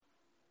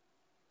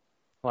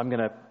Well, I'm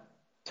going to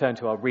turn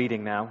to our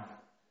reading now.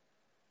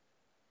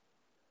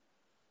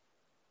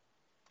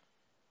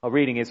 Our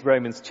reading is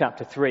Romans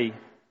chapter 3,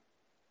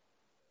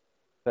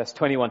 verse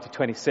 21 to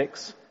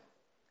 26.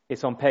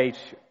 It's on page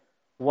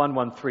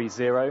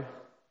 1130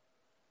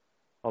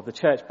 of the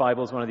church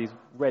Bibles, one of these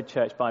red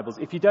church Bibles.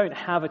 If you don't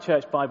have a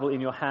church Bible in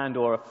your hand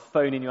or a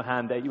phone in your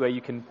hand where you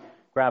can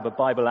grab a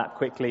Bible app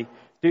quickly,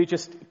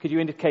 could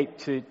you indicate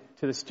to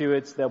the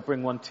stewards? They'll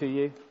bring one to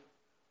you.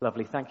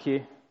 Lovely, thank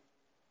you.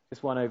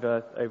 Just one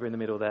over in the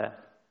middle there,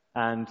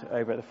 and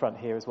over at the front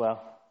here as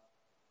well.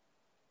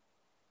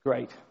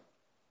 Great.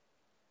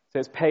 So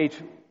it's page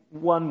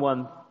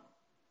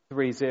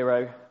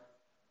 1130.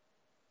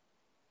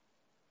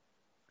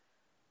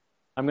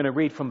 I'm going to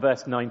read from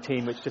verse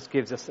 19, which just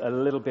gives us a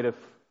little bit of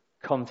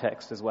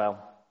context as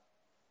well.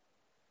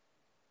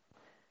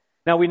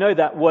 Now we know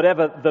that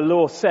whatever the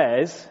law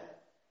says,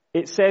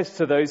 it says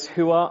to those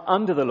who are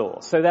under the law,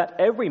 so that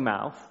every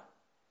mouth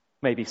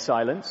may be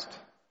silenced,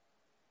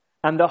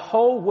 and the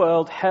whole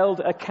world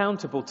held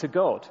accountable to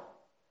God.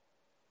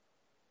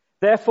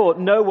 Therefore,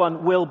 no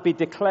one will be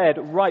declared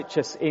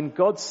righteous in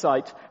God's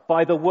sight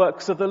by the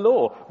works of the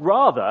law.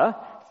 Rather,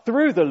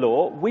 through the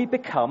law, we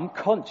become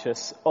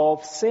conscious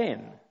of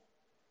sin.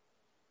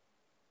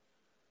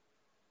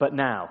 But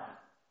now,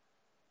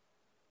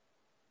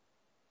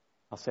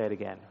 I'll say it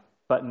again,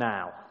 but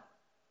now,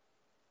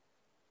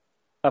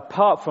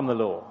 apart from the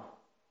law,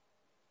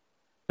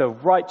 the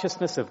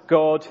righteousness of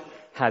God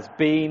has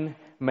been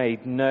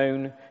made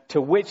known, to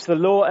which the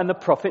law and the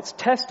prophets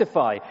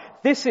testify.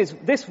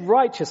 This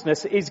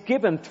righteousness is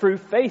given through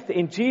faith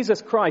in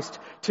Jesus Christ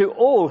to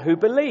all who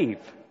believe.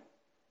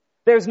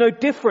 There is no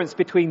difference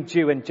between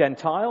Jew and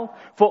Gentile,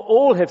 for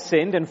all have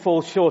sinned and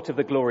fall short of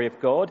the glory of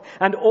God,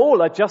 and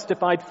all are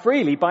justified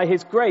freely by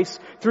his grace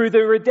through the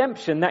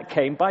redemption that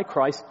came by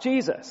Christ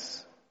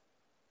Jesus.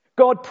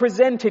 God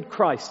presented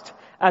Christ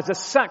as a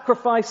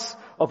sacrifice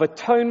of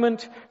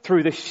atonement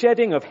through the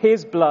shedding of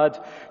his blood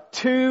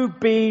to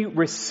be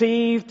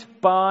received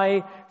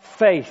by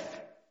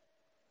faith.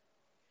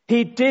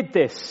 He did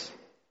this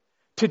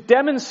to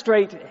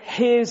demonstrate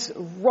his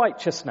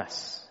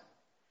righteousness,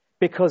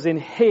 because in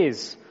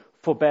his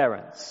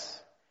forbearance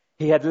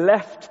he had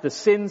left the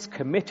sins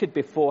committed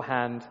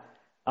beforehand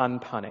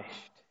unpunished.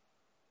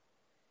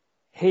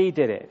 He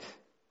did it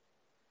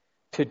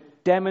to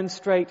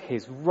demonstrate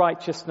his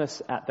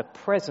righteousness at the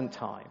present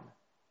time,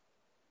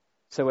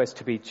 so as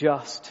to be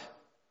just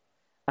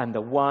and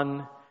the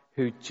one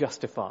who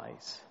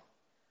justifies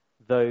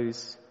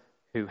those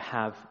who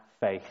have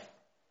faith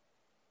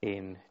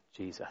in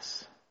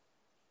Jesus.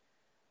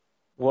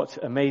 What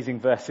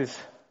amazing verses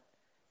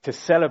to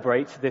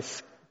celebrate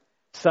this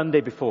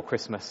Sunday before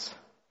Christmas.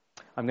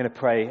 I'm going to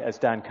pray as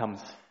Dan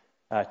comes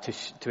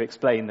to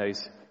explain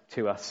those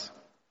to us.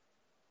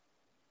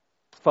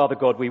 Father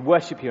God, we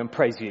worship you and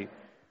praise you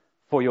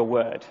for your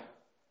word.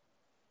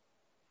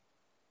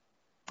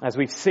 As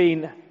we've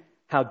seen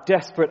how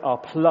desperate our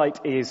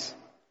plight is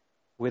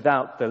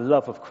without the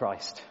love of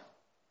Christ.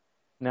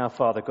 Now,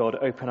 Father God,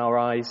 open our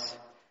eyes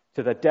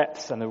to the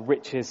depths and the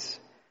riches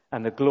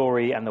and the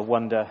glory and the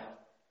wonder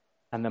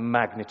and the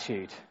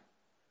magnitude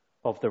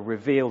of the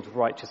revealed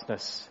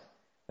righteousness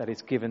that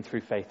is given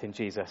through faith in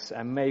Jesus.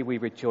 And may we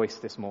rejoice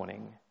this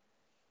morning.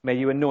 May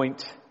you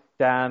anoint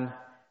Dan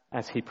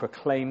as he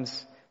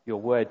proclaims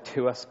your word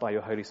to us by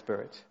your Holy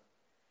Spirit.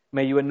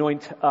 May you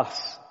anoint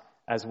us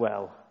as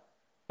well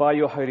by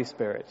your Holy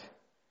Spirit,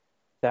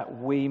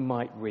 that we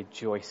might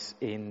rejoice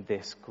in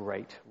this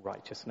great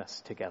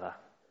righteousness together.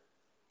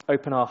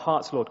 Open our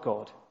hearts, Lord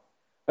God.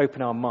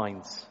 Open our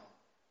minds.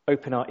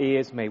 Open our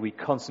ears. May we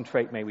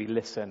concentrate. May we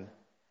listen.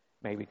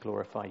 May we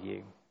glorify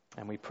you.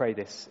 And we pray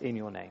this in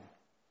your name.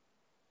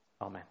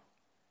 Amen.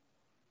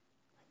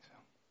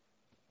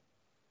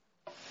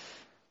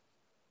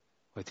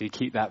 Well, do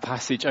keep that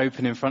passage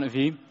open in front of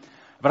you.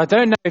 But I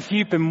don't know if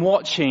you've been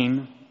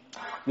watching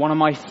one of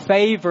my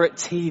favorite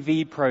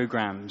TV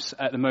programs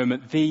at the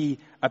moment, The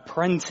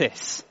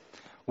Apprentice,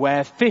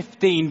 where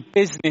 15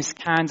 business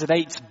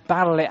candidates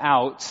battle it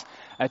out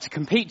to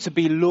compete to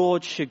be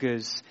Lord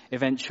Sugar's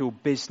eventual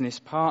business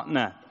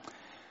partner.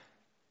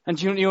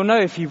 And you'll know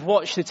if you've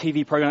watched the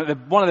TV program,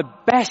 that one of the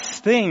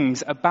best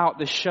things about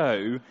the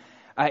show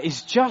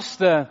is just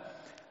the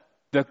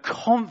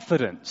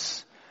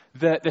confidence,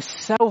 the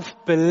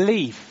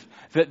self-belief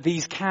that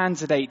these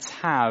candidates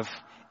have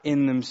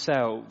in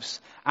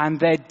themselves, and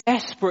their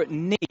desperate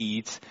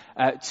need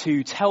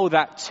to tell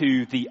that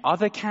to the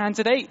other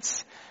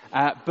candidates,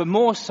 but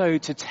more so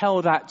to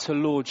tell that to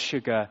Lord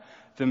Sugar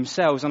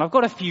themselves. And I've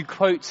got a few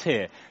quotes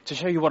here to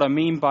show you what I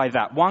mean by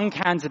that. One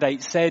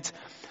candidate said,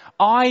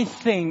 "I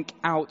think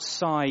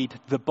outside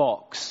the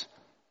box.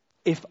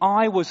 If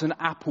I was an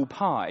apple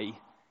pie,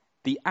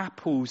 the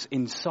apples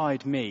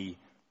inside me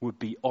would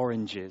be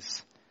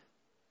oranges."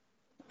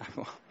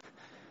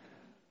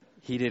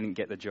 He didn't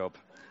get the job.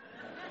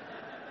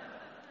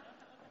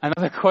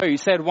 Another quote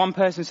said, one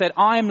person said,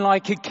 "I'm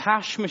like a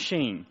cash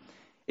machine.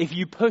 If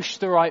you push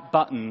the right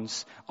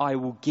buttons, I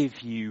will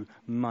give you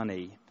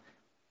money."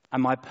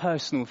 And my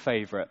personal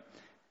favorite,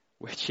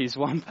 which is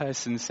one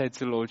person said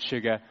to Lord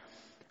Sugar,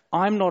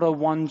 "I'm not a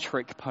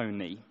one-trick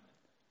pony.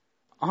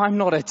 I'm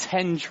not a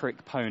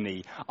 10-trick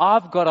pony.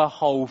 I've got a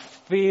whole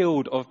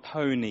field of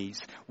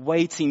ponies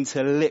waiting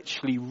to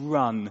literally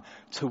run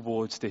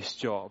towards this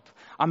job."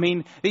 I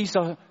mean, these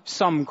are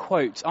some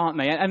quotes, aren't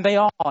they? And they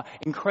are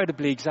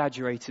incredibly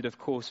exaggerated, of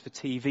course, for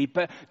TV.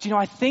 But, do you know,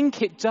 I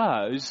think it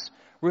does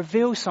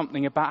reveal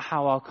something about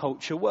how our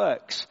culture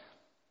works,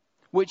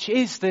 which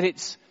is that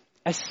it's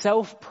a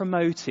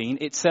self-promoting,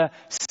 it's a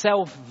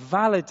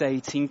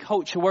self-validating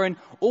culture where in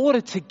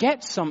order to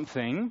get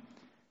something,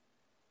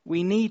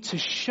 we need to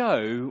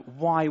show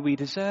why we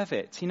deserve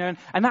it,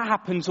 and that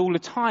happens all the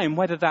time,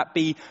 whether that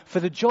be for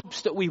the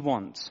jobs that we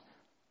want.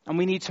 And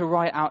we need to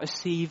write out a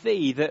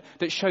CV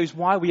that shows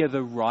why we are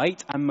the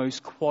right and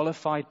most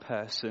qualified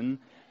person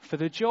for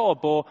the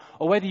job. Or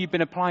whether you've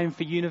been applying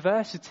for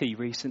university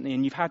recently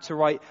and you've had to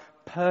write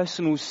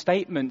personal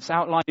statements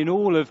outlining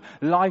all of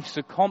life's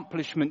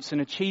accomplishments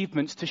and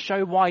achievements to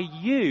show why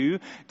you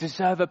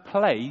deserve a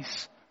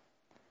place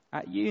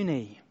at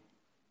uni.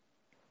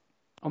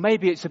 Or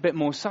maybe it's a bit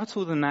more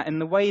subtle than that in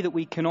the way that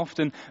we can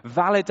often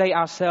validate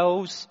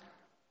ourselves,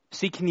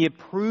 seeking the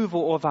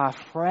approval of our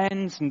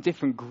friends and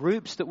different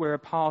groups that we're a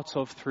part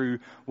of through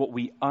what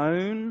we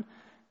own,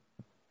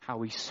 how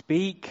we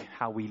speak,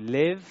 how we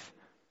live.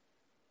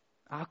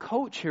 Our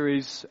culture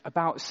is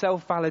about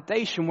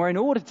self-validation, where in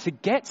order to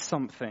get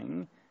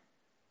something,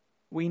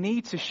 we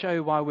need to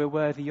show why we're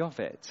worthy of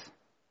it.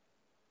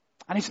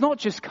 And it's not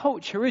just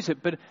culture, is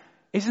it? But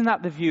isn't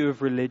that the view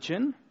of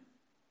religion?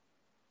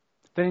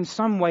 That in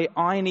some way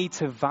I need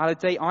to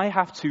validate, I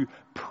have to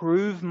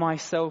prove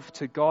myself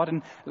to God,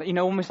 and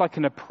almost like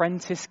an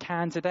apprentice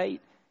candidate.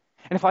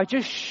 And if I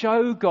just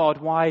show God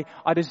why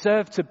I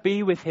deserve to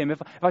be with him, if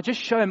I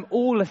just show him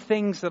all the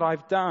things that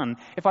I've done,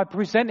 if I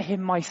present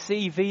him my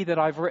CV that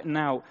I've written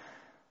out,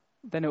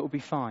 then it will be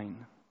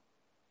fine.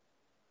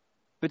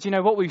 But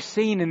what we've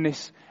seen in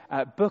this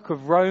book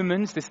of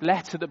Romans, this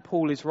letter that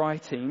Paul is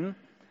writing,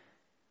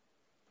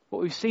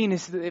 what we've seen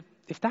is that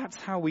if that's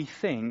how we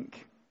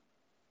think,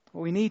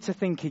 well, we need to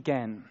think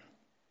again.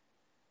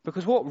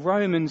 Because what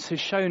Romans has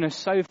shown us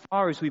so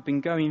far as we've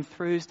been going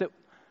through is that,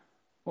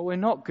 well, we're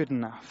not good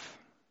enough.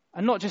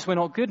 And not just we're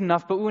not good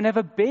enough, but we'll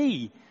never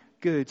be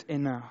good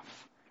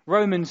enough.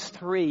 Romans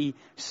 3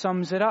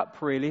 sums it up,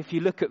 really. If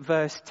you look at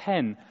verse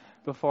 10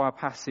 before our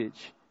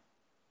passage,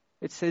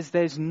 it says,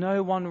 "There's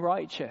no one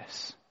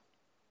righteous.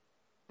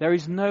 There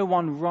is no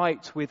one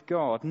right with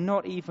God,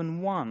 not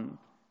even one."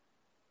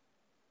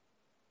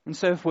 And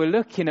so if we're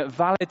looking at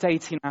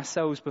validating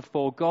ourselves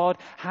before God,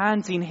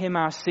 handing him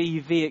our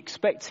CV,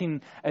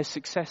 expecting a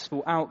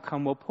successful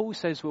outcome, well, Paul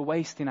says we're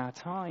wasting our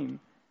time.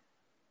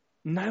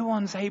 No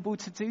one's able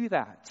to do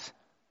that.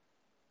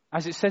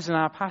 As it says in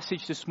our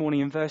passage this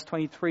morning in verse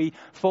 23,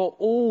 "For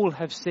all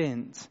have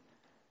sinned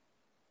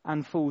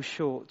and fall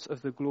short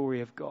of the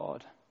glory of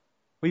God."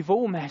 We've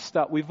all messed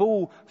up. We've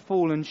all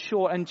fallen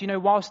short. And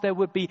whilst there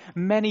would be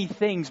many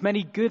things,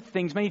 many good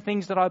things, many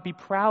things that I'd be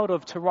proud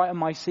of to write on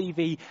my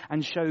CV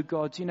and show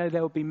God,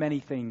 there would be many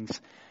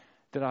things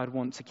that I'd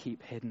want to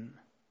keep hidden.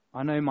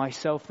 I know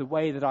myself, the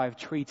way that I have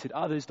treated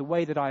others, the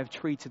way that I have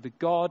treated the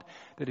God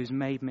that has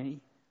made me.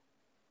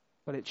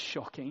 But it's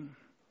shocking.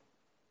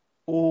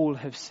 All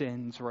have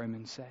sinned,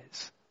 Romans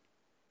says,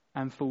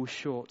 and fall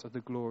short of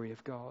the glory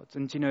of God.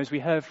 And as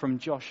we heard from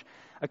Josh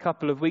a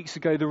couple of weeks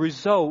ago, the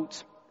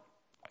result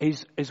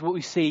is what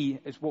we see,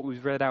 is what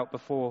we've read out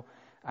before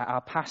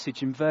our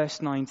passage in verse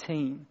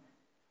 19.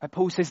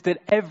 Paul says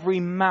that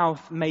every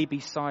mouth may be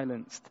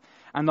silenced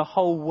and the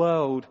whole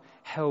world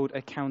held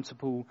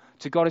accountable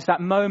to God. It's that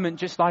moment,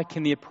 just like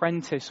in The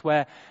Apprentice,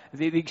 where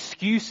the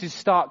excuses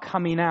start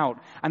coming out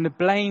and the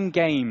blame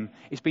game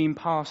is being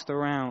passed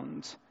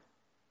around.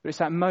 But it's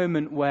that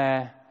moment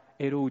where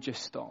it all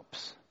just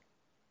stops.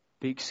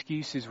 The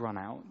excuses run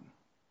out.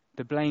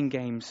 The blame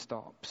game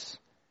stops.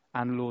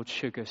 And Lord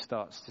Sugar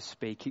starts to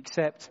speak.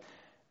 Except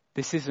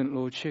this isn't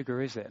Lord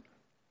Sugar, is it?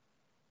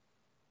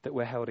 That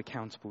we're held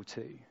accountable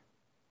to.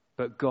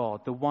 But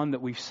God, the one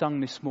that we've sung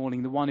this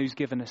morning, the one who's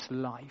given us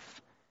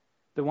life,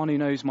 the one who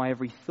knows my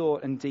every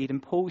thought and deed.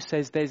 And Paul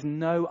says there's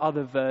no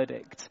other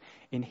verdict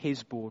in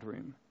his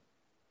boardroom,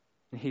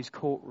 in his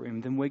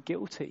courtroom, than we're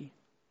guilty.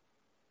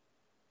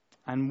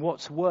 And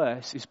what's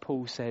worse is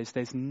Paul says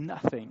there's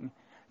nothing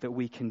that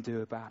we can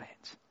do about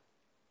it.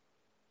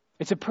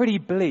 It's a pretty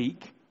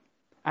bleak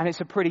and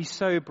it's a pretty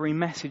sobering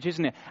message,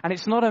 isn't it? And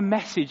it's not a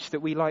message that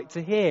we like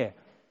to hear.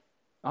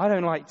 I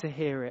don't like to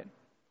hear it.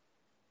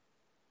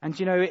 And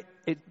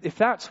if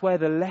that's where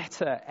the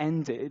letter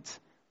ended,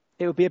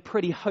 it would be a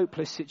pretty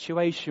hopeless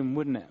situation,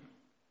 wouldn't it?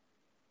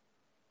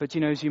 But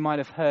as you might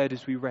have heard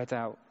as we read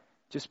out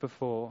just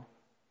before,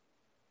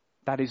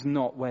 that is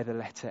not where the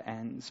letter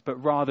ends.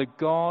 But rather,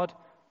 God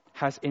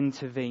has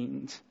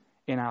intervened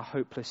in our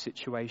hopeless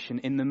situation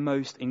in the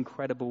most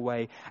incredible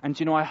way. And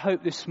I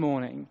hope this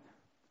morning,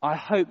 I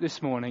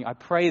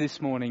pray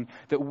this morning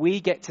that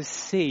we get to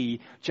see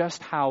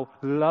just how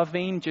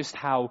loving, just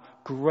how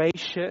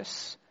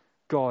gracious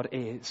God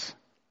is.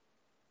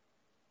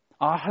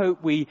 I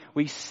hope we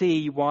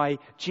see why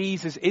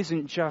Jesus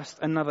isn't just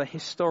another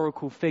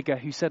historical figure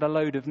who said a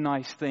load of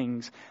nice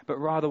things, but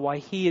rather why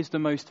he is the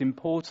most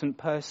important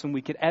person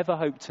we could ever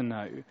hope to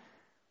know,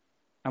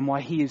 and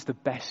why he is the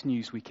best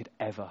news we could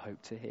ever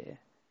hope to hear.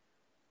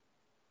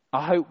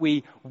 I hope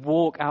we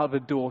walk out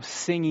the door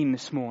singing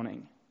this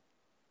morning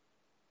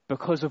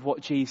because of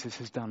what Jesus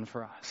has done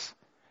for us.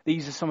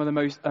 These are some of the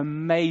most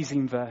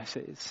amazing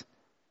verses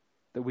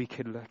that we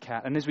could look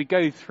at. And as we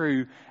go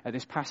through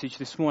this passage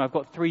this morning, I've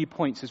got 3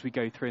 points as we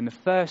go through. And the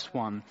first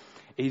one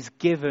is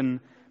given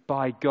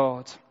by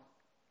God.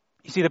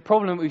 You see, the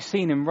problem we've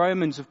seen in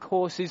Romans, of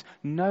course, is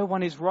no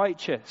one is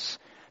righteous.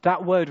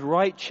 That word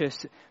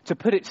righteous, to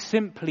put it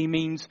simply,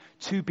 means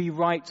to be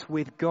right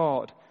with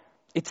God.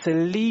 It's a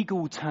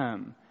legal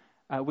term,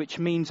 which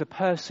means a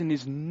person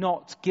is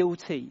not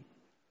guilty.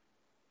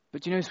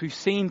 But you know, as we've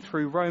seen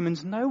through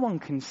Romans, no one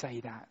can say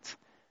that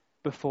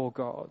before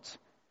God.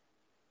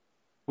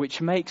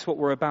 Which makes what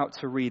we're about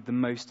to read the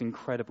most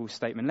incredible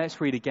statement. Let's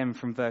read again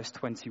from verse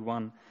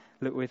 21.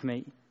 Look with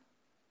me.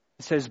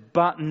 It says,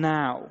 "But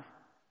now,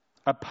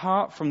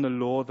 apart from the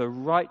law, the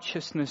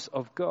righteousness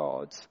of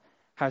God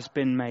has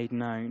been made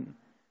known,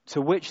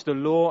 to which the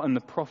law and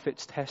the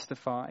prophets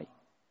testify.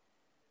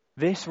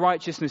 This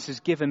righteousness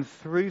is given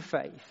through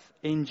faith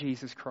in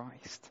Jesus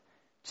Christ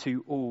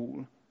to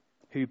all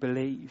who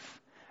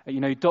believe." You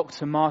know,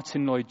 Dr.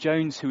 Martin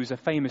Lloyd-Jones, who was a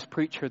famous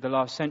preacher of the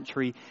last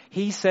century,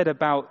 he said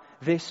about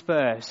this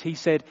verse, he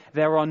said,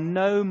 there are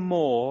no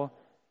more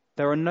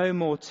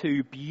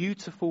two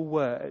beautiful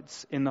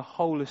words in the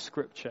whole of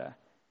Scripture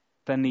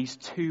than these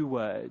two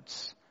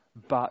words,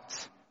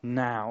 "but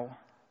now."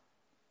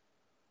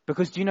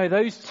 Because do you know,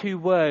 those two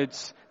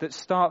words that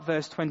start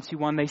verse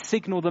 21, they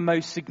signal the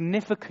most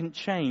significant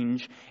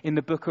change in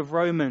the book of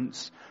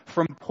Romans.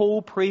 From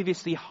Paul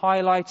previously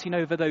highlighting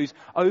over those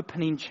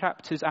opening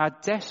chapters our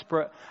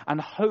desperate and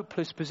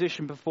hopeless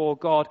position before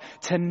God,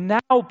 to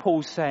now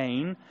Paul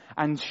saying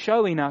and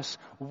showing us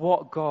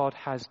what God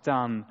has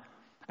done.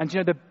 And you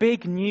know, the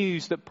big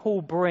news that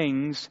Paul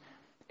brings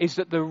is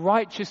that the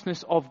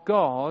righteousness of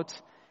God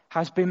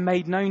has been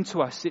made known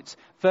to us. It's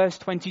verse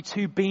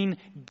 22, being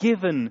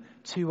given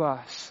to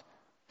us.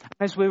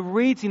 As we're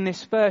reading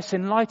this verse,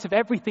 in light of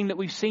everything that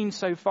we've seen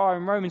so far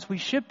in Romans, we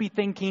should be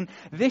thinking,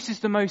 this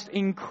is the most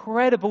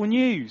incredible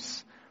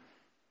news.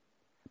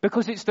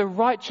 Because it's the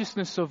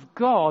righteousness of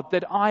God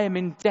that I am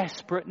in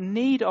desperate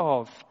need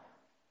of.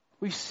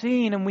 We've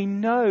seen and we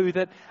know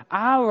that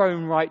our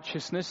own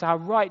righteousness, our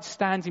right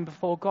standing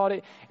before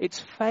God,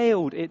 it's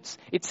failed, it's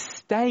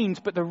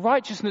stained. But the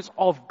righteousness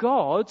of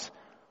God,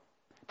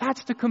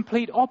 that's the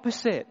complete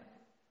opposite.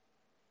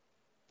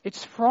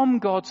 It's from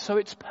God, so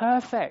it's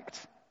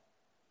perfect.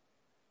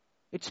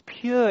 It's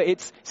pure,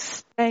 it's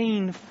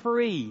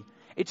stain-free.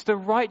 It's the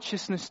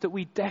righteousness that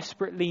we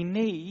desperately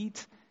need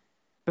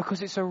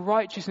because it's a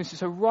righteousness,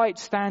 it's a right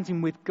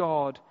standing with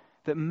God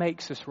that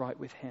makes us right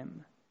with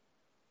Him.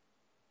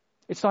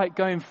 It's like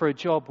going for a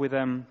job with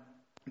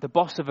the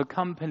boss of a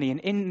company, and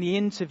in the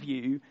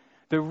interview,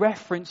 the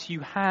reference you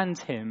hand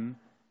him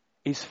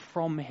is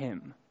from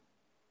him.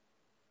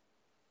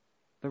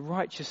 The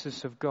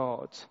righteousness of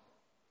God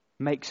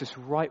makes us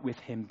right with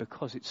Him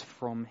because it's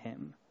from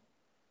Him.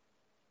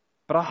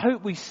 But I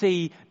hope we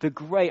see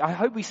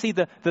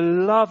the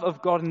love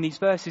of God in these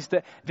verses,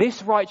 that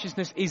this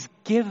righteousness is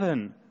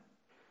given.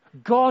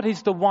 God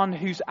is the one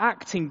who's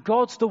acting.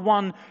 God's the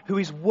one who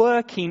is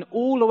working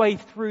all the way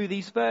through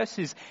these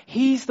verses.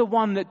 He's the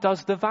one that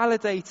does the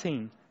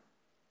validating.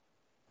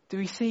 Do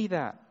we see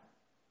that?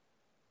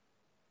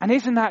 And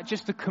isn't that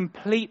just the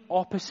complete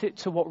opposite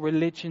to what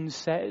religion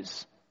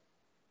says?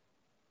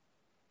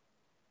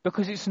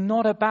 Because it's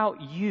not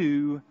about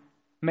you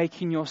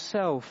making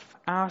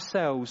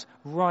ourselves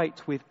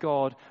right with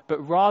God,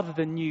 but rather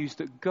the news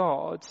that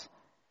God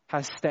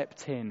has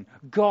stepped in.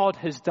 God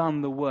has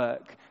done the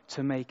work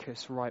to make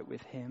us right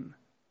with Him.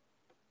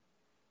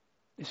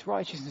 This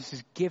righteousness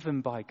is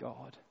given by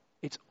God.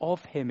 It's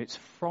of Him. It's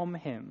from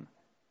Him.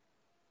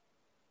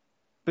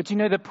 But you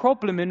know, the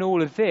problem in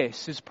all of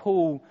this, as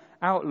Paul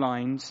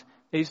outlines,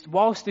 is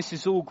whilst this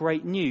is all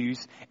great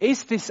news,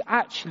 is this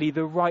actually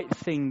the right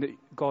thing that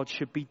God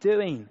should be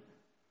doing?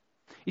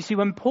 You see,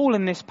 when Paul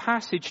in this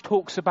passage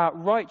talks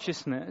about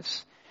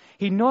righteousness,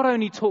 he not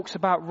only talks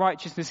about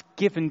righteousness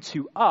given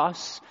to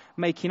us,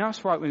 making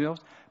us right with God,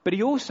 but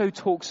he also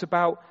talks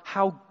about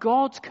how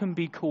God can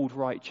be called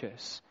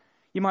righteous.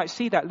 You might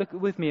see that. Look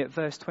with me at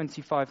verse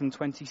 25 and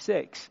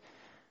 26.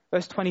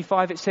 Verse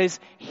 25, it says,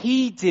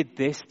 He did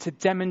this to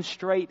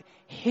demonstrate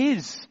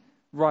His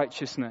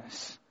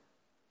righteousness.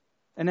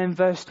 And then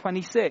verse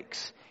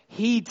 26,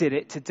 He did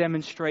it to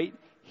demonstrate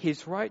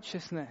His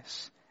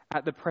righteousness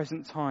at the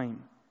present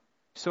time,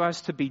 so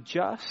as to be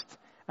just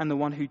and the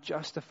one who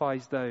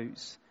justifies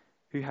those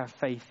who have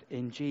faith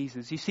in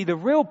Jesus. You see, the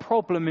real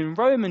problem in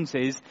Romans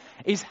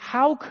is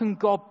how can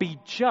God be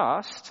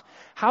just?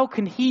 How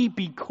can He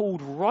be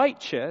called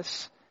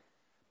righteous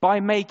by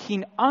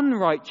making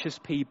unrighteous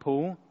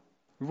people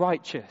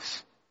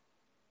righteous?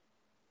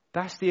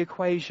 That's the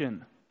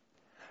equation.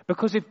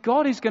 Because if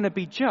God is going to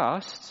be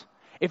just,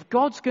 if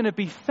God's going to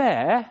be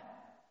fair,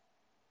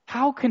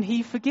 how can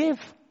he forgive?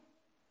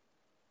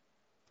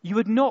 You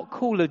would not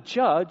call a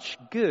judge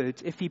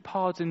good if he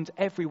pardoned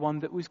everyone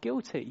that was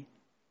guilty.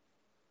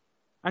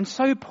 And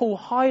so Paul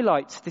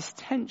highlights this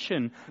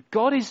tension.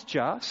 God is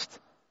just,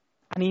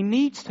 and he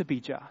needs to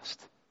be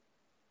just.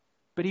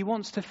 But he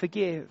wants to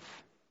forgive.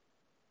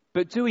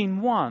 But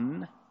doing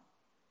one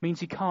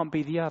means he can't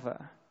be the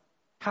other.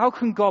 How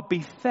can God be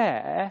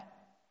fair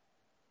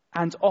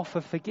and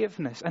offer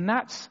forgiveness? And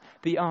that's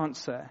the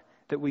answer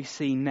that we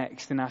see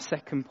next in our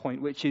second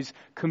point, which is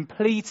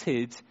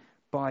completed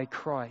by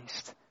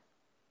Christ.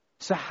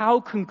 So how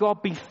can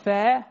God be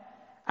fair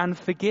and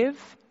forgive?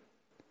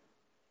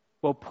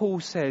 Well, Paul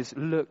says,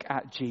 look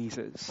at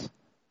Jesus.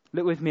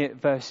 Look with me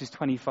at verses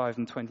 25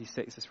 and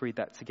 26. Let's read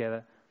that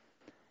together.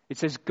 It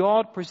says,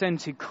 God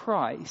presented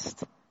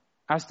Christ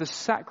as the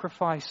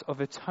sacrifice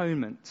of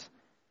atonement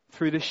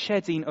through the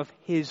shedding of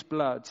his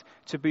blood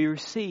to be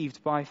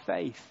received by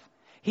faith.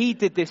 He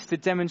did this to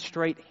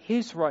demonstrate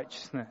his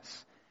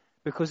righteousness,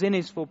 because in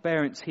his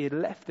forbearance he had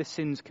left the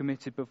sins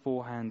committed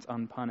beforehand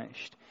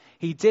unpunished.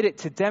 He did it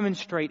to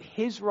demonstrate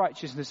his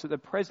righteousness at the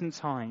present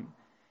time,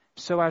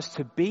 so as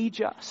to be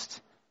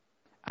just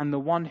and the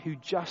one who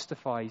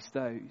justifies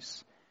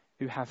those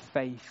who have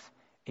faith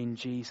in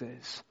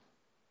Jesus.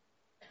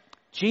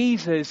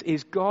 Jesus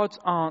is God's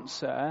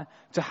answer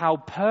to how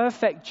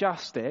perfect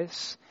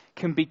justice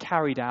can be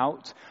carried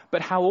out,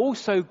 but how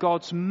also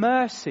God's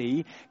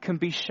mercy can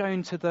be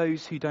shown to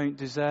those who don't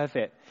deserve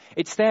it.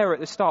 It's there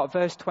at the start,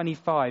 verse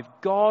 25.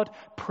 God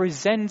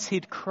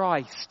presented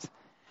Christ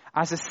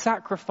as a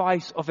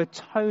sacrifice of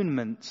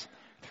atonement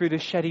through the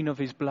shedding of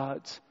his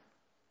blood.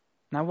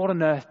 Now, what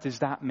on earth does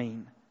that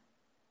mean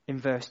in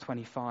verse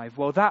 25?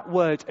 Well, that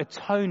word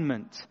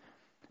atonement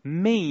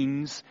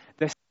means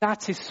the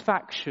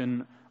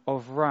satisfaction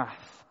of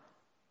wrath,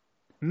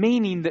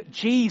 meaning that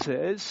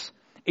Jesus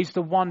is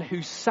the one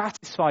who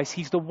satisfies.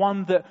 He's the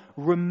one that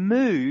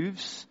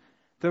removes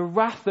the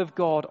wrath of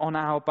God on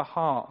our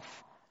behalf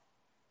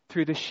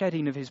through the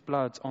shedding of his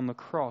blood on the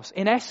cross.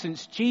 In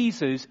essence,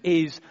 Jesus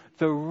is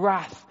the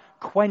wrath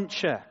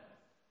quencher.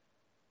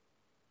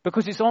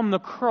 Because it's on the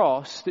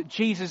cross that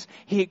Jesus,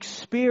 he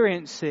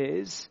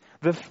experiences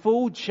the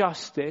full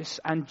justice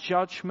and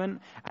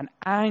judgment and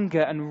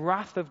anger and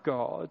wrath of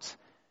God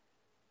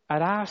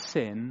at our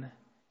sin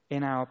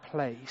in our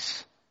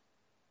place.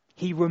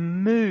 He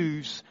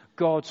removes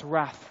God's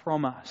wrath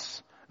from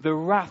us, the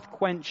wrath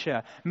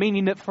quencher,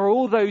 meaning that for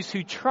all those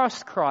who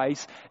trust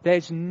Christ,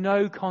 there's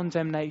no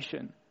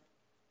condemnation.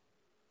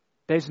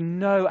 There's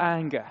no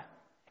anger.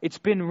 It's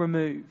been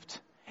removed.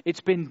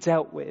 It's been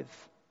dealt with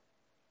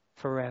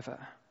forever.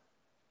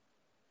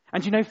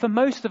 And you know, for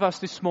most of us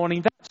this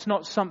morning, that's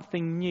not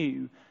something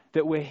new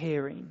that we're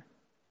hearing.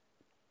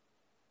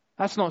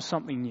 That's not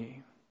something new.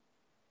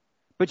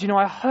 But you know,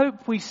 I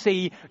hope we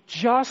see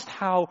just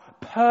how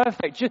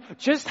perfect,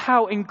 just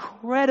how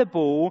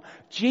incredible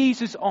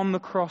Jesus on the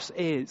cross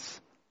is.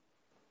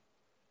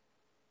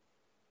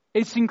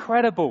 It's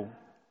incredible.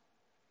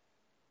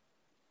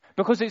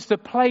 Because it's the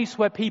place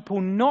where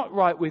people not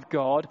right with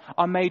God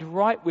are made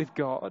right with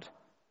God.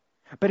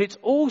 But it's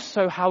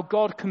also how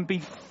God can be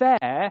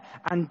fair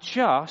and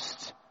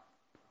just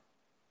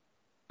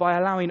by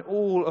allowing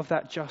all of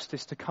that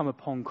justice to come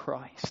upon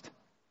Christ,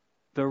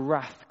 the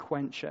wrath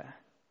quencher.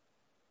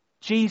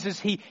 Jesus,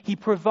 he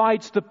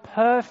provides the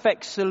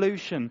perfect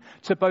solution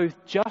to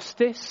both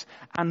justice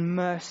and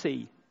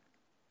mercy.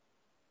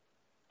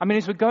 I mean,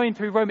 as we're going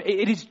through Rome,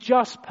 it is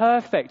just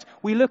perfect.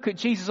 We look at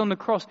Jesus on the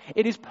cross.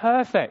 It is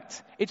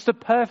perfect. It's the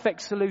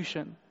perfect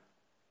solution.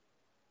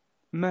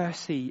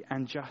 Mercy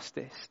and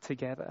justice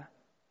together.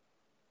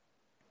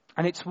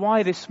 And it's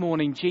why this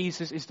morning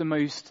Jesus is the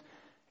most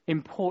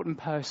important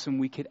person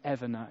we could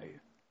ever know.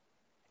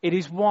 It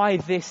is why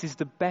this is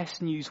the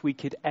best news we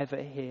could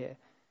ever hear.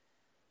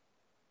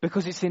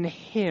 Because it's in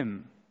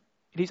him,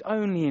 it is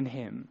only in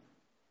him,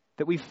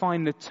 that we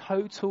find the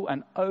total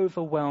and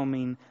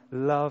overwhelming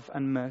love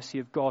and mercy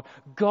of God.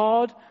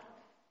 God,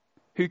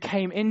 who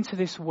came into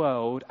this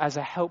world as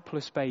a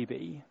helpless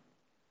baby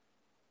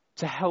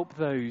to help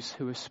those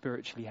who are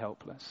spiritually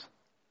helpless.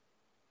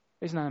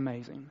 Isn't that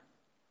amazing?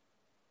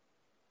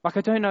 Like,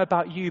 I don't know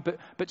about you,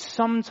 but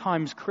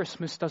sometimes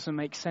Christmas doesn't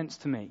make sense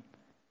to me.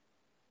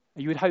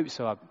 You would hope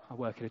so. I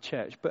work at a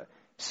church, but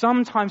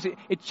sometimes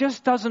it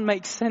just doesn't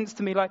make sense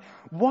to me. Like,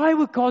 why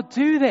would God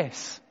do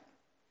this?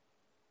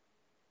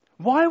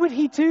 Why would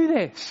he do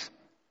this?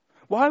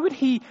 Why would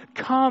he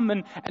come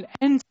and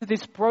enter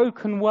this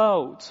broken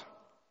world?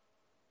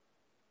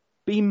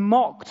 Be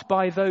mocked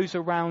by those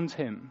around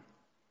him?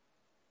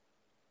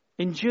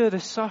 Endure the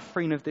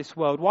suffering of this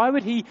world? Why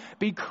would he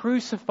be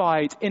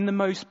crucified in the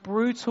most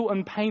brutal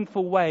and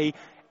painful way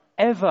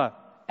ever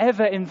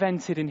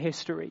invented in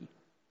history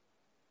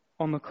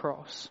on the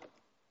cross?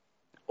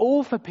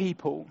 All for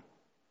people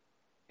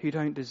who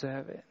don't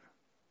deserve it.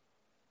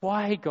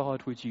 Why,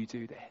 God, would you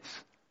do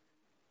this?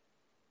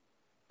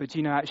 But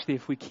you know, actually,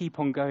 if we keep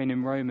on going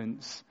in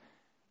Romans,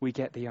 we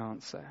get the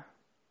answer.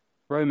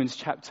 Romans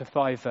chapter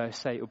 5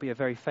 verse 8 will be a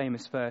very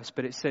famous verse,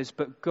 but it says,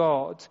 "But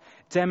God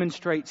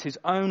demonstrates his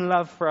own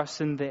love for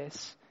us in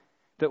this,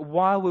 that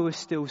while we were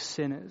still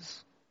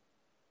sinners,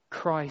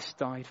 Christ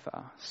died for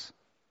us."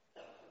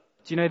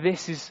 Do you know,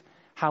 this is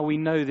how we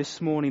know this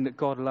morning that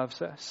God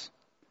loves us?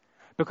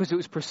 Because it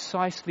was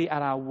precisely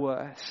at our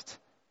worst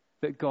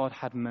that God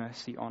had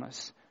mercy on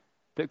us.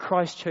 That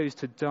Christ chose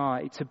to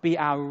die, to be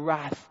our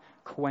wrath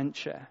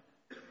quencher.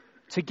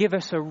 To give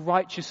us a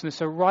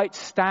righteousness, a right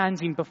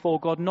standing before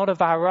God, not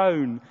of our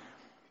own,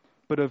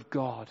 but of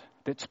God,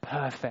 that's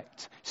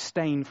perfect,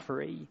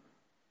 stain-free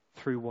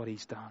through what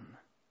he's done.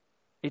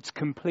 It's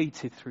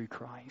completed through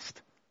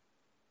Christ.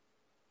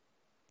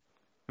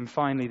 And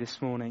finally this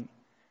morning,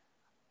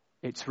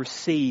 it's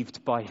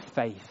received by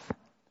faith.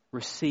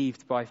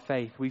 Received by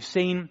faith. We've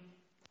seen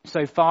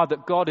so far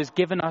that God has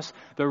given us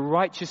the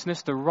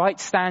righteousness, the right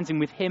standing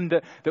with him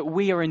that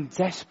we are in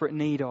desperate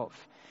need of.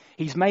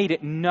 He's made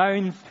it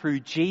known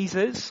through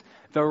Jesus,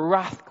 the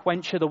wrath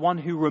quencher, the one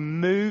who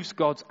removes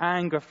God's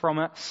anger from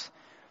us,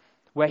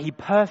 where he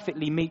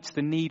perfectly meets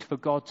the need for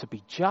God to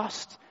be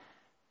just,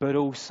 but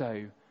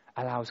also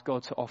allows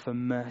God to offer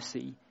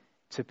mercy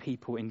to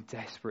people in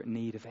desperate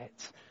need of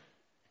it.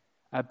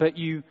 But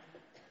you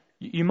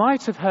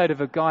might have heard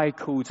of a guy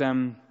called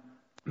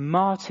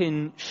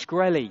Martin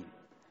Shkreli.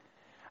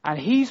 And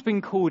he's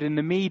been called in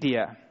the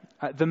media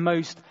the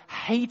most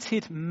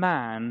hated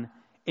man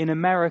in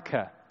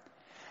America.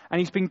 And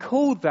he's been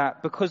called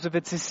that because of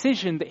a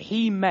decision that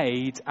he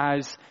made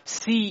as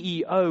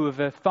CEO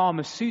of a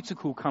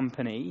pharmaceutical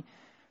company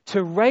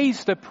to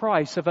raise the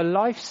price of a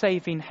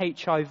life-saving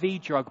HIV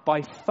drug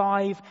by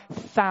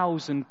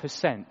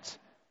 5,000%,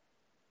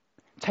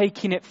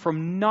 taking it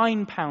from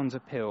 £9 a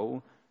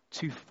pill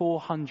to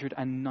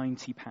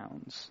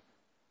 £490,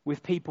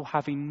 with people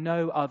having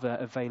no other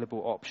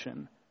available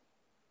option.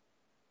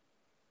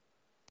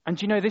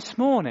 And you know, this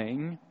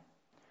morning,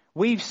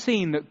 we've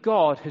seen that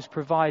God has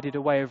provided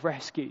a way of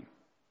rescue.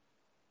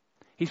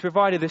 He's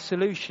provided a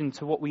solution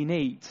to what we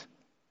need.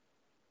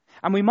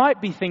 And we might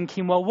be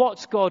thinking, well,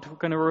 what's God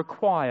going to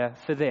require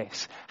for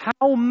this?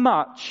 How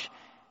much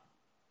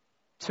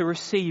to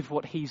receive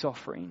what he's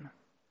offering?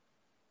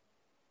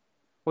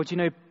 Well, do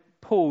you know,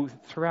 Paul,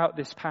 throughout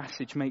this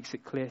passage, makes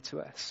it clear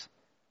to us.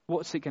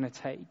 What's it going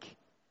to take?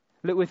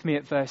 Look with me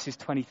at verses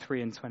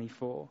 23 and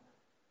 24.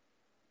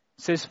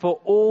 It says, "For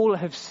all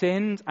have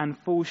sinned and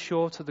fall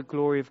short of the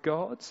glory of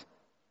God."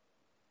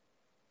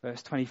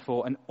 Verse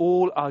 24, "And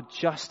all are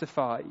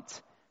justified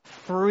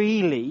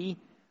freely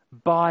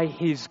by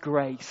his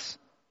grace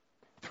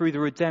through the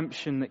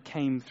redemption that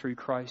came through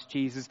Christ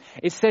Jesus."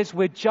 It says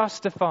we're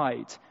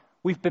justified.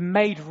 We've been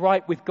made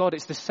right with God.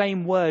 It's the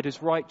same word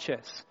as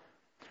righteous.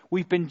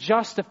 We've been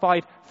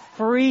justified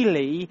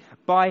freely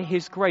by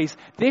his grace.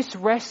 This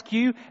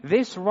rescue,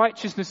 this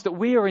righteousness that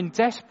we are in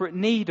desperate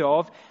need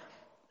of,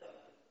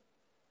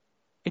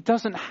 it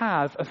doesn't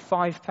have a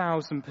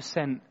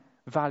 5,000%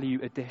 value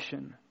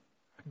addition.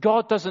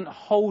 God doesn't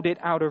hold it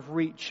out of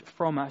reach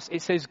from us.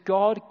 It says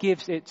God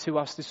gives it to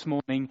us this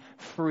morning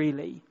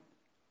freely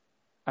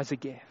as a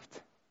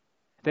gift.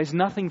 There's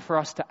nothing for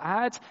us to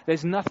add.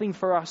 There's nothing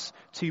for us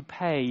to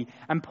pay.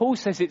 And Paul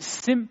says it's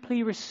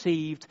simply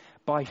received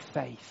by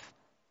faith.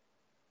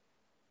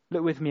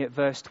 Look with me at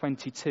verse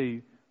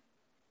 22.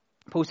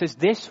 Paul says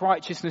this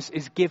righteousness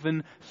is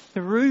given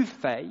through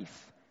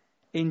faith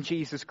in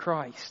Jesus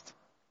Christ.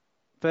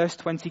 Verse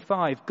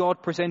 25,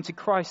 God presented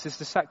Christ as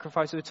the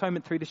sacrifice of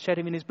atonement through the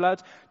shedding of his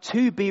blood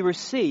to be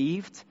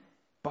received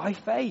by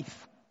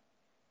faith.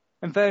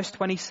 And verse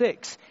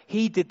 26,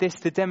 he did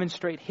this to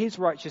demonstrate his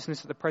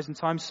righteousness at the present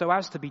time so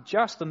as to be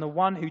just and the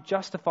one who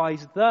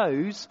justifies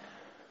those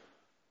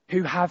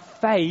who have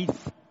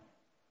faith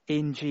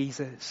in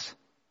Jesus.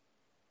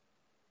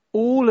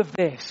 All of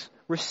this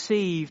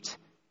received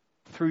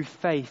through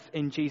faith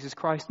in Jesus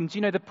Christ. And do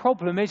you know, the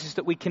problem is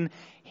that we can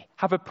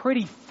have a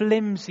pretty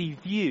flimsy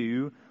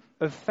view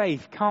of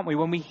faith, can't we?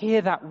 When we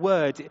hear that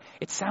word,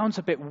 it sounds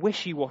a bit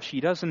wishy-washy,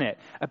 doesn't it?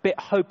 A bit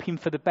hoping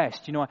for the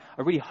best. You know, I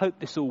really hope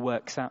this all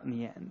works out in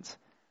the end.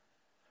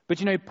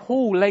 But you know,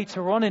 Paul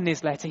later on in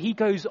his letter, he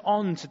goes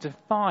on to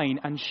define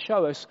and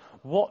show us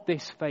what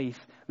this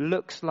faith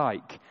looks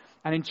like.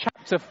 And in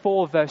chapter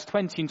 4, verse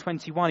 20 and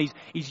 21,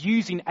 he's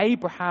using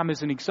Abraham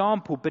as an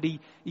example, but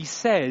he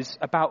says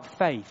about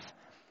faith,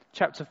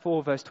 chapter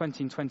 4, verse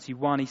 20 and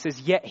 21, he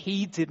says, "Yet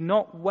he did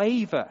not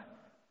waver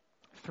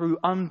through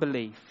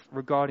unbelief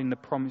regarding the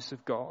promise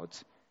of God,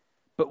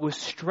 but was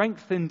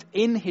strengthened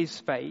in his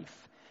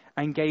faith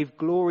and gave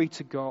glory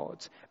to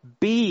God,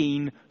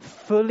 being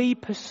fully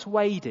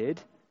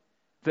persuaded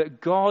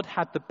that God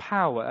had the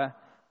power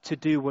to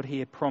do what he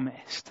had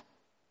promised."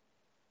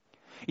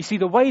 You see,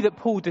 the way that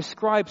Paul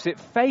describes it,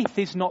 faith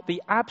is not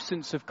the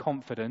absence of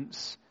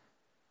confidence,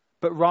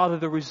 but rather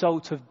the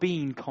result of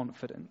being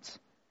confident.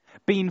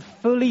 Being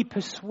fully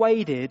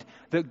persuaded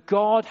that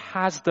God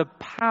has the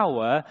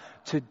power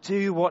to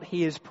do what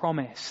he has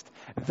promised.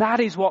 That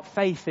is what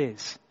faith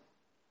is.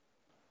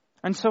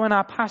 And so in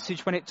our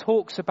passage, when it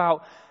talks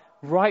about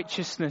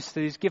righteousness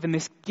that is given,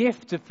 this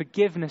gift of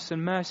forgiveness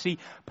and mercy,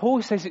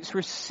 Paul says it's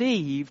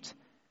received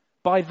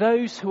by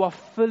those who are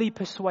fully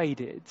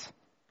persuaded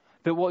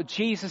that what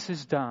Jesus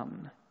has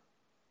done,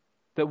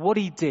 that what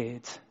he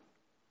did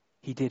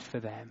for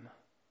them.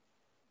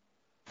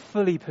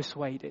 Fully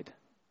persuaded,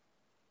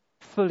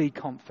 fully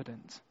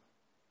confident.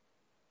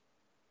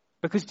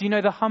 Because do you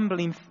know the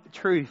humbling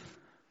truth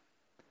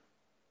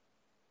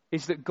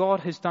is that God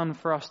has done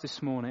for us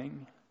this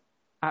morning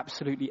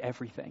absolutely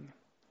everything.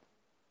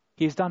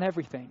 He has done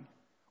everything.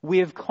 We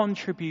have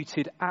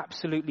contributed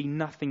absolutely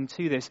nothing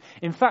to this.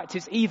 In fact,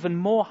 it's even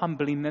more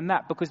humbling than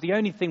that, because the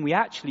only thing we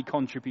actually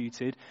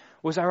contributed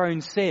was our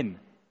own sin,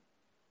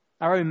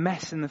 our own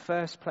mess in the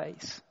first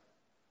place.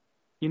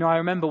 You know, I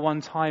remember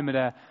one time at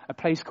a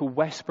place called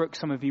Westbrook,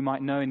 some of you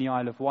might know, in the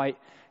Isle of Wight.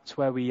 It's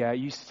where we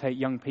used to take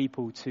young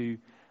people to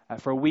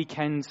for a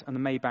weekend on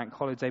the Maybank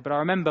holiday. But I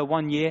remember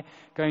one year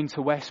going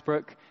to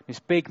Westbrook, this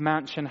big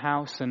mansion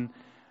house, and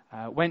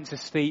went to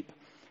sleep.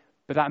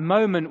 But that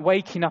moment,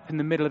 waking up in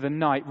the middle of the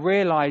night,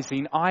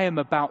 realizing I am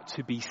about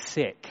to be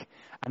sick.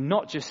 And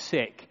not just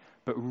sick,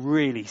 but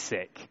really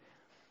sick.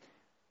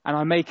 And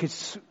I make a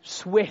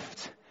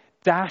swift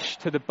dash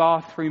to the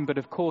bathroom, but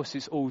of course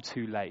it's all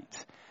too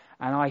late.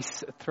 And I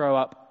throw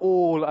up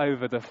all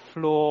over the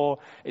floor.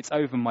 It's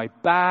over my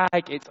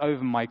bag. It's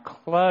over my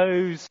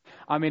clothes.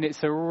 I mean,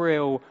 it's a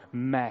real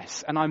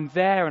mess. And I'm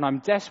there and I'm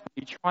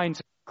desperately trying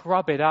to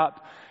scrub it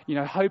up, you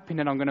know, hoping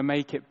that I'm going to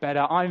make it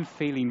better. I'm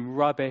feeling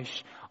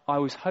rubbish. I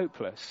was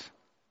hopeless.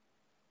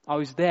 I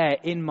was there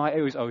it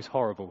was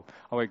horrible.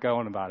 I won't go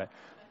on about it.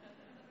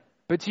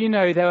 But do you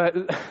know, they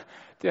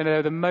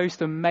were the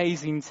most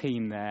amazing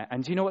team there.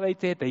 And do you know what they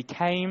did? They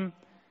came.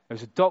 There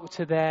was a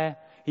doctor there.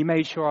 He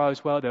made sure I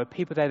was well. There were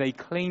people there. They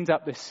cleaned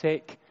up the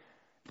sick.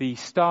 The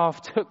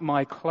staff took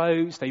my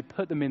clothes. They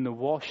put them in the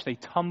wash. They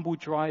tumble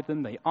dried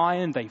them. They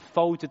ironed. They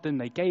folded them.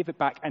 They gave it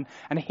back. And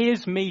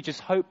here's me just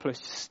hopeless,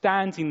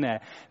 standing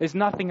there. There's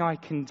nothing I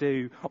can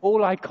do.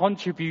 All I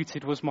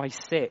contributed was my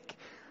sick.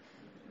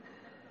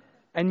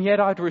 And yet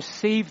I'd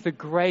received the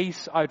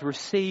grace. I'd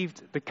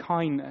received the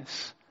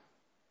kindness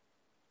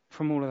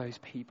from all of those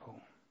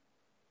people.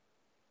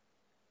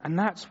 And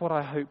that's what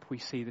I hope we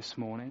see this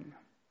morning.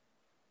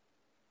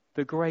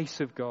 The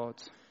grace of God.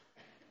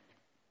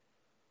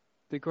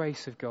 The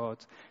grace of God.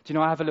 Do you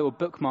know, I have a little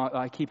bookmark that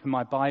I keep in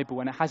my Bible,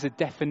 and it has a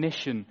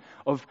definition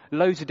of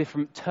loads of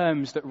different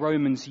terms that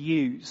Romans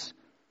use.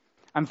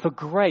 And for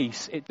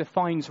grace, it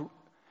defines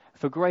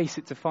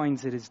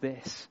it as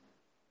this.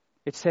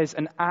 It says,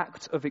 an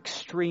act of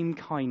extreme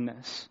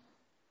kindness,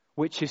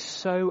 which is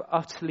so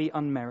utterly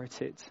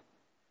unmerited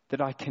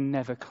that I can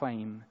never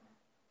claim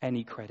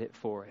any credit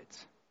for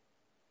it.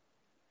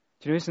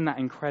 Do you know, isn't that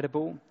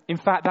incredible? In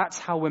fact, that's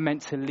how we're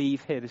meant to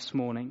leave here this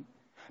morning.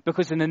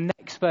 Because in the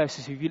next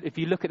verses, if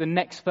you look at the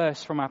next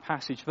verse from our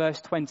passage,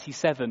 verse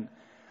 27,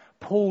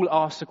 Paul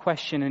asks a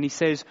question and he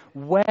says,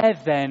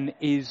 where then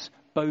is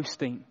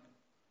boasting?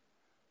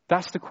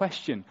 That's the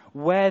question.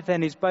 Where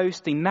then is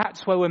boasting?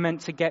 That's where we're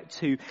meant to get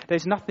to.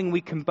 There's nothing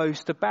we can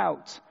boast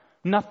about.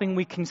 Nothing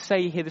we can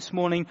say here this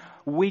morning.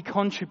 We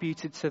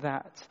contributed to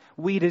that.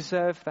 We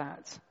deserve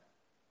that.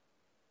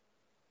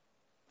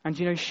 And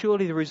you know,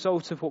 surely the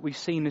result of what we've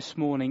seen this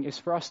morning is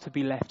for us to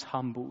be left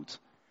humbled,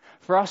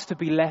 for us to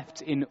be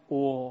left in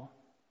awe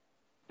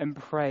and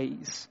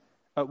praise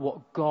at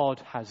what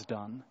God has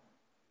done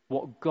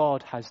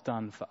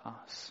for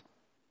us.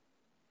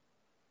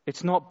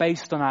 It's not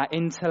based on our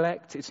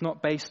intellect, it's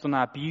not based on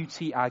our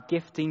beauty, our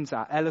giftings,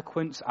 our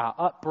eloquence, our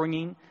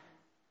upbringing,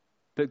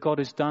 that God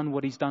has done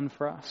what he's done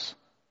for us.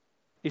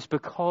 It's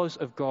because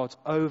of God's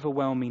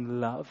overwhelming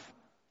love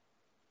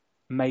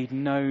made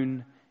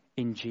known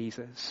in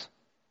Jesus.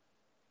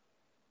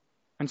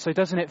 And so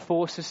doesn't it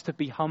force us to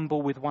be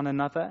humble with one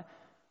another,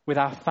 with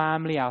our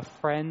family, our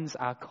friends,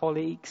 our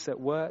colleagues at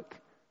work?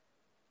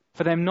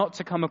 For them not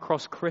to come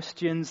across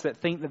Christians that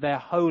think that they're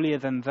holier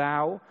than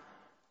thou,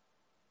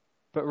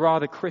 but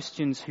rather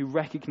Christians who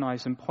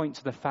recognize and point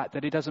to the fact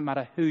that it doesn't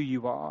matter who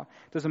you are,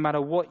 it doesn't matter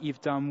what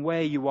you've done,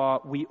 where you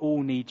are, we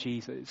all need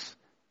Jesus.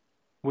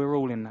 We're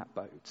all in that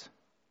boat.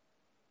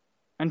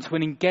 And to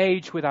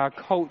engage with our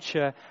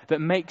culture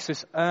that makes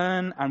us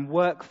earn and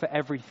work for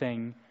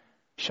everything,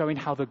 showing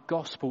how the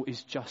gospel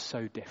is just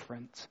so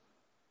different.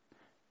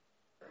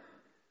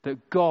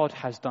 That God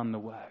has done the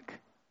work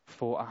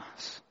for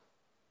us.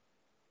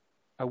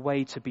 A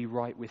way to be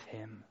right with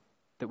him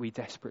that we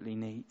desperately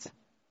need.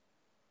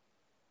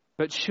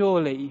 But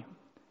surely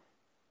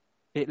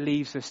it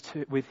leaves us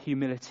with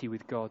humility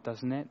with God,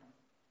 doesn't it?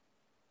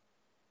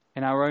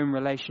 In our own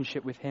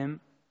relationship with him.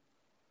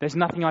 There's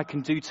nothing I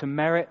can do to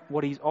merit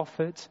what he's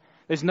offered.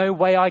 There's no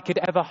way I could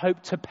ever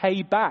hope to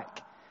pay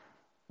back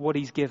what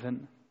he's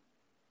given.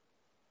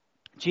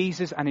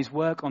 Jesus and his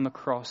work on the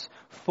cross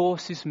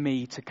forces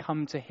me to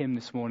come to him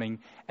this morning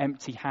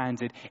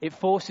empty-handed. It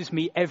forces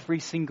me every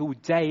single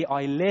day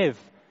I live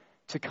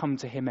to come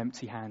to him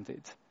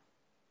empty-handed.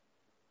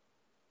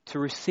 To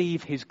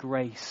receive his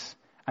grace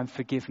and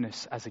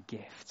forgiveness as a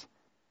gift.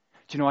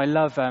 Do you know, I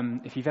love,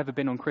 if you've ever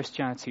been on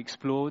Christianity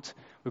Explored,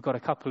 we've got a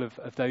couple of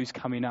those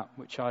coming up,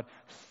 which I'd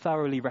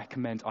thoroughly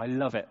recommend. I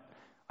love it.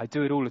 I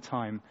do it all the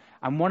time.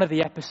 And one of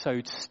the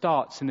episodes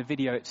starts in the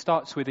video, it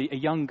starts with a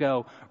young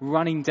girl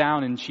running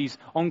down, and she's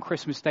on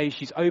Christmas Day,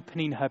 she's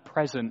opening her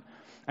present,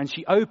 and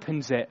she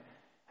opens it,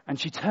 and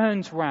she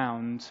turns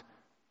round,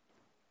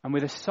 and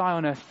with a sigh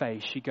on her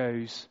face, she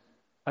goes,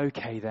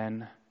 "Okay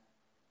then,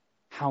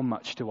 how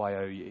much do I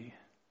owe you?"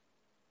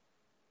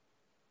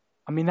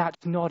 I mean,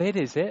 that's not it,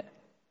 is it?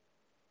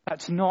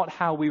 That's not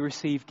how we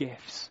receive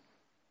gifts.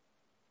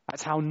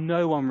 That's how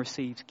no one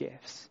receives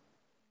gifts.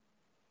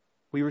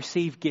 We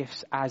receive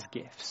gifts as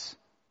gifts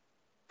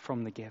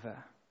from the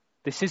giver.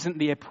 This isn't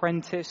The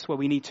Apprentice where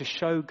we need to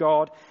show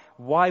God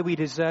why we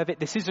deserve it.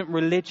 This isn't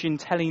religion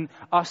telling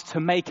us to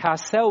make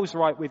ourselves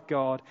right with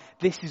God.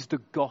 This is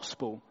the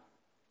gospel.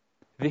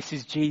 This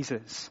is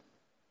Jesus.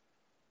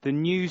 The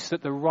news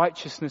that the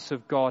righteousness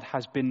of God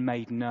has been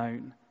made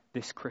known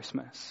this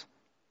Christmas.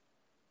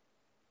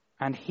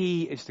 And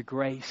He is the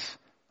grace.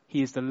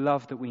 He is the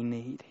love that we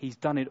need. He's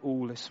done it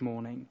all this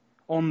morning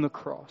on the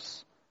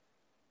cross.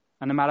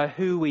 And no matter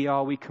who we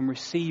are, we can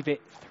receive it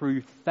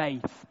through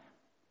faith,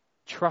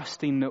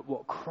 trusting that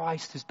what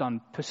Christ has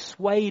done,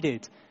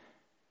 persuaded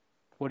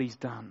what He's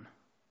done,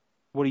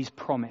 what He's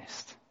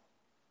promised,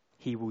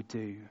 He will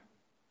do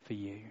for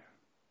you.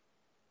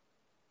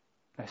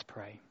 Let's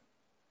pray.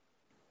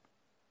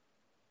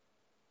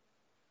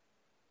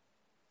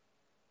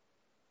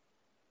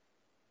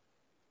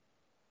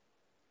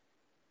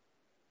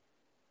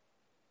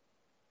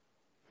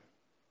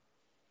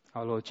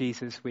 Oh Lord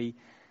Jesus, we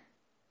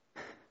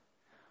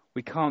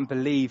can't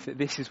believe that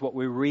this is what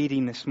we're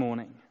reading this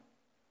morning.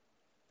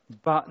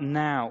 But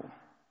now,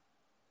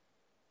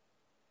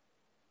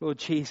 Lord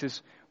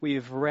Jesus, we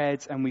have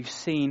read and we've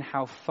seen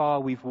how far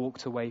we've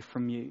walked away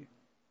from you.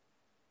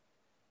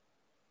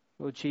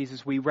 Lord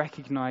Jesus, we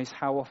recognize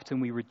how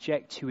often we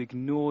reject you,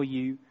 ignore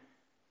you,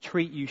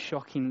 treat you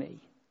shockingly.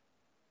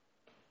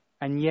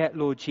 And yet,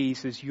 Lord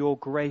Jesus, your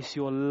grace,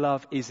 your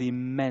love is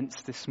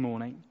immense this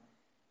morning.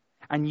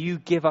 And you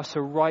give us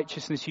a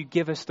righteousness, you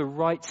give us the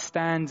right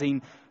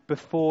standing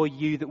before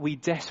you that we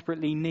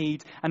desperately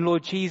need. And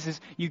Lord Jesus,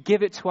 you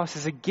give it to us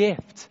as a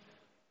gift.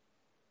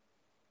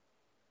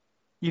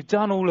 You've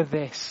done all of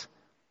this,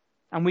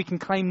 and we can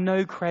claim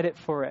no credit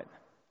for it.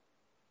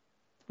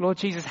 Lord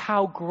Jesus,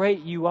 how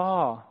great you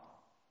are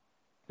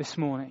this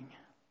morning.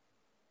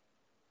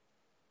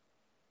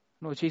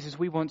 Lord Jesus,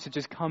 we want to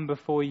just come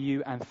before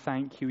you and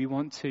thank you. We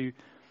want to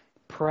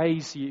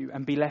praise you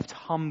and be left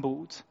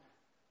humbled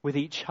with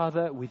each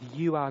other, with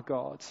you, our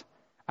God,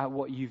 at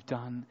what you've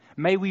done.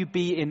 May we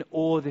be in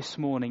awe this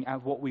morning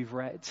at what we've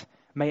read.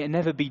 May it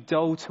never be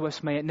dull to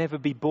us. May it never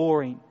be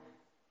boring.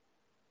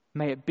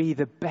 May it be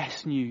the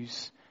best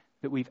news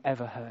that we've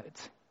ever heard.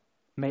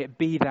 May it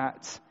be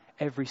that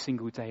every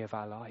single day of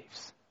our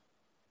lives.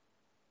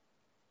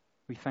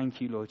 We thank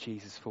you, Lord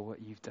Jesus, for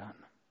what you've done.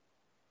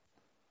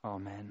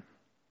 Amen.